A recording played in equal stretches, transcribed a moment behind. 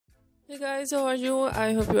Hey guys, how are you?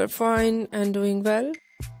 I hope you are fine and doing well.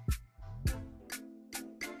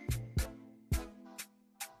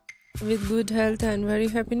 With good health and very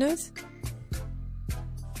happiness.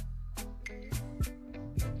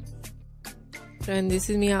 And this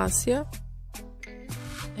is me Asya.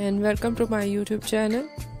 And welcome to my YouTube channel.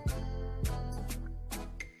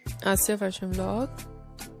 Asya Fashion Vlog.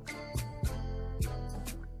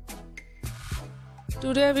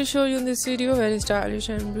 Today I will show you in this video very stylish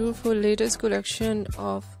and beautiful latest collection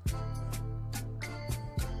of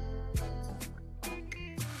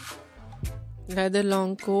leather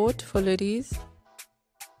long coat for ladies.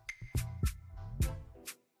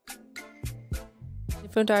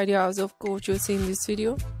 Different ideas of coat you'll see in this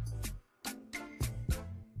video.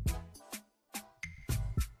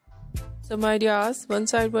 Some ideas, one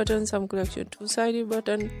side button, some collection two-sided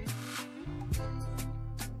button.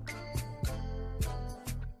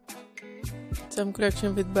 Some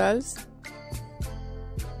collection with bells.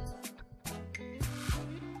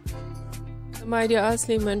 Some idea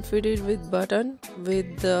slim and fitted with button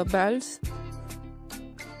with the belts.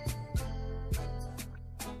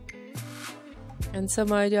 And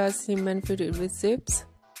some idea slim and fitted with zips.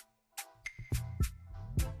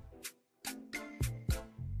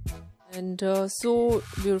 And so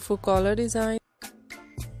beautiful collar design.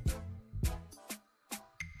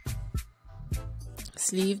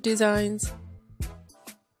 Sleeve designs.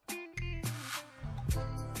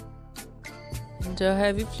 And a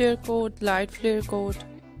heavy flare coat, light flare coat,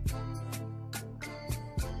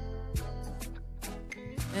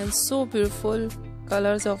 and so beautiful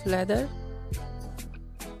colors of leather,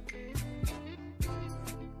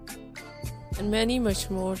 and many much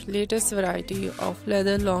more latest variety of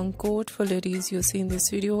leather long coat for ladies you see in this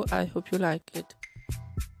video. I hope you like it.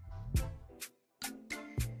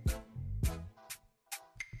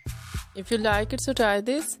 If you like it, so try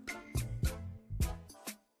this.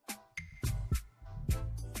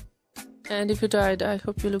 And if you tried, I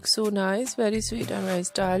hope you look so nice, very sweet and very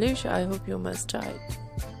stylish. I hope you must try it.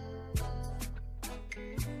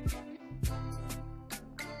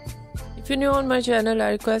 If you're new on my channel,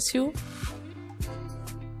 I request you,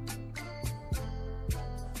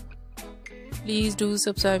 please do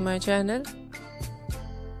subscribe my channel.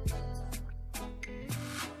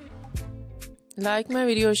 Like my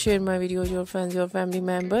video, share my video with your friends, your family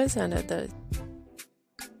members and others.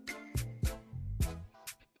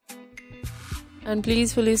 And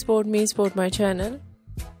please fully support me, support my channel.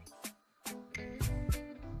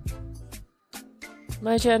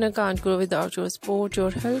 My channel can't grow without your support, your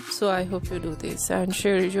help. So I hope you do this and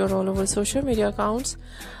share it your all over social media accounts.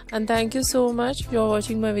 And thank you so much for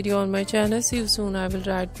watching my video on my channel. See you soon. I will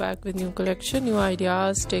write back with new collection, new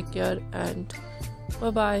ideas. Take care and bye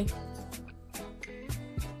bye.